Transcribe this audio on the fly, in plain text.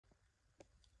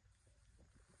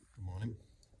Morning.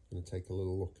 I'm going to take a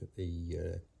little look at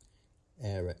the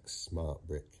AirEx smart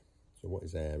brick. So what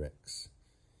is AirEx?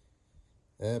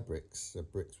 Air bricks are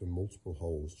bricks with multiple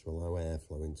holes to allow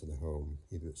airflow into the home,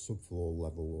 either at subfloor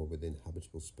level or within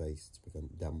habitable space to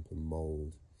prevent damp and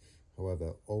mould.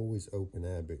 However, always open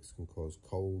air bricks can cause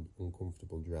cold,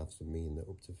 uncomfortable drafts and mean that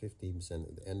up to 15%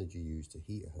 of the energy used to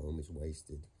heat a home is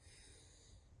wasted.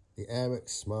 The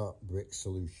AirEx smart brick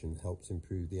solution helps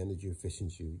improve the energy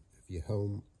efficiency of your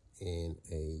home in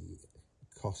a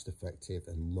cost-effective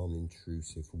and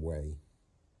non-intrusive way.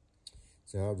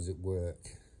 So how does it work?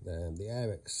 The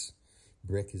AirEx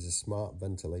brick is a smart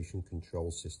ventilation control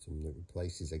system that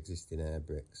replaces existing air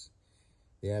bricks.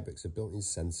 The air bricks are built-in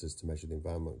sensors to measure the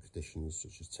environmental conditions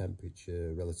such as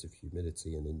temperature, relative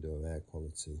humidity and indoor air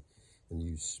quality, and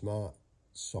use smart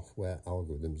software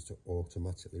algorithms to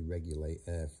automatically regulate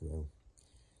airflow.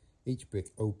 Each brick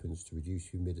opens to reduce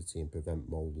humidity and prevent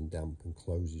mould and damp, and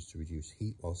closes to reduce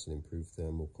heat loss and improve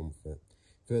thermal comfort.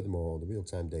 Furthermore, the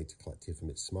real-time data collected from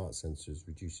its smart sensors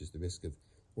reduces the risk of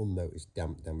unnoticed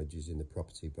damp damages in the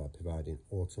property by providing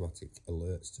automatic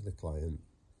alerts to the client.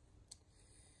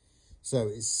 So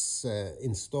it's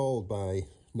installed by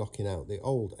knocking out the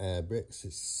old air bricks.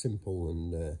 It's simple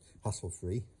and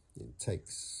hassle-free. It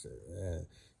takes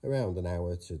around an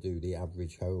hour to do the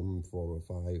average home, 4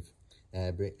 or 5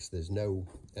 air bricks. There's no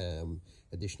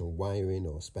additional wiring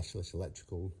or specialist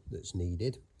electrical that's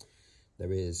needed.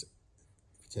 There is,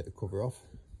 if you take the cover off,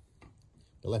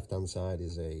 the left hand side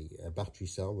is a battery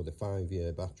cell with a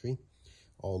 5-year battery.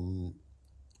 On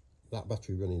that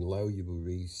battery running low, you will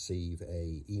receive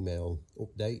a email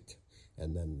update,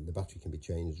 and then the battery can be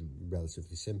changed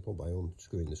relatively simple by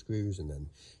unscrewing the screws and then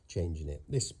changing it.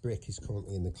 This brick is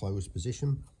currently in the closed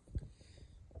position,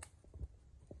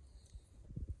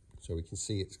 so we can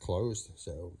see it's closed.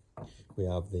 So we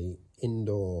have the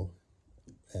indoor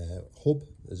hub,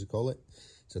 as we call it.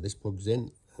 So this plugs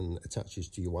in and attaches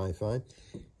to your Wi-Fi,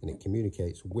 and it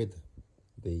communicates with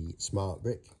the smart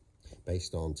brick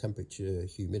based on temperature,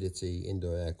 humidity,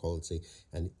 indoor air quality,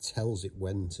 and it tells it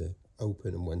when to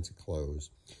open and when to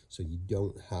close. So you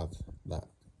don't have that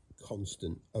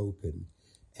constant open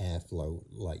airflow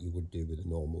like you would do with a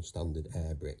normal standard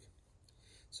air brick.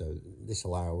 So this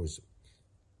allows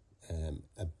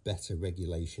a better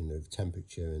regulation of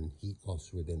temperature and heat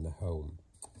loss within the home.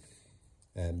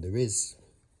 There is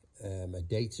a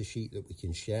data sheet that we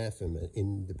can share from an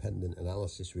independent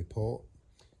analysis report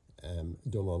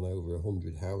done on over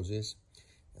 100 houses.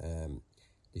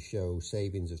 They show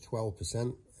savings of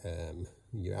 12%.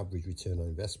 Your average return on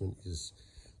investment is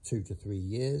 2 to 3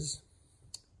 years.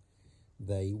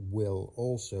 They will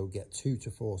also get 2 to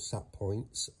 4 SAT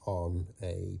points on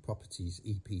a property's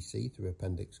EPC through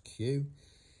Appendix Q.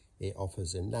 It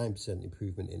offers a 9%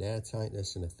 improvement in air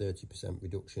tightness and a 30%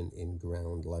 reduction in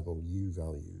ground level U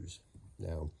values.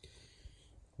 Now,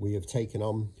 we have taken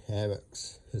on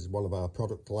AirEx as one of our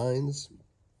product lines.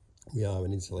 We are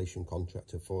an insulation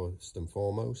contractor first and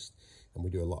foremost, and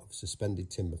we do a lot of suspended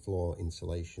timber floor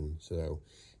insulation. So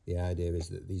the idea is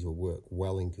that these will work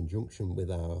well in conjunction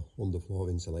with our underfloor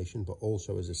insulation, but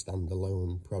also as a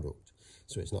standalone product.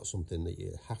 So it's not something that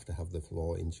you have to have the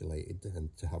floor insulated and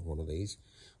to have one of these.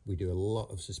 We do a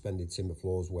lot of suspended timber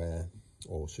floors where,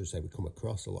 or should I say, we come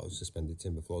across a lot of suspended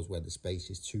timber floors where the space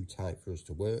is too tight for us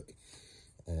to work.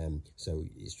 So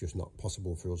it's just not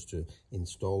possible for us to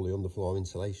install the underfloor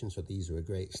insulation. So these are a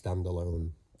great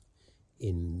standalone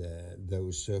in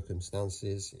those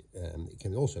circumstances. It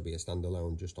can also be a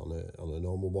standalone just on a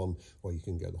normal one, or you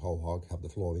can go the whole hog, have the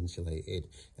floor insulated,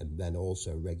 and then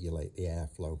also regulate the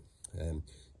airflow.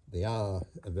 They are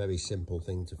a very simple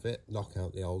thing to fit. Knock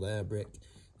out the old air brick,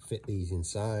 fit these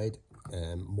inside,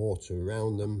 mortar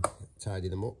around them, tidy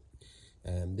them up.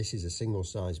 This is a single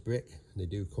size brick. They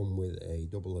do come with a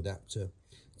double adapter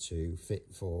to fit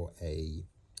for a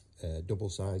double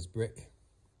size brick.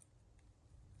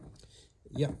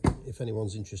 Yeah, if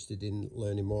anyone's interested in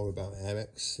learning more about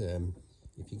AirEx,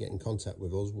 if you get in contact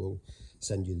with us, we'll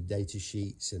send you the data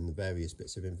sheets and the various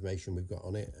bits of information we've got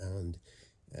on it,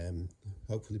 and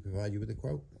hopefully provide you with a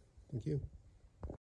quote. Thank you.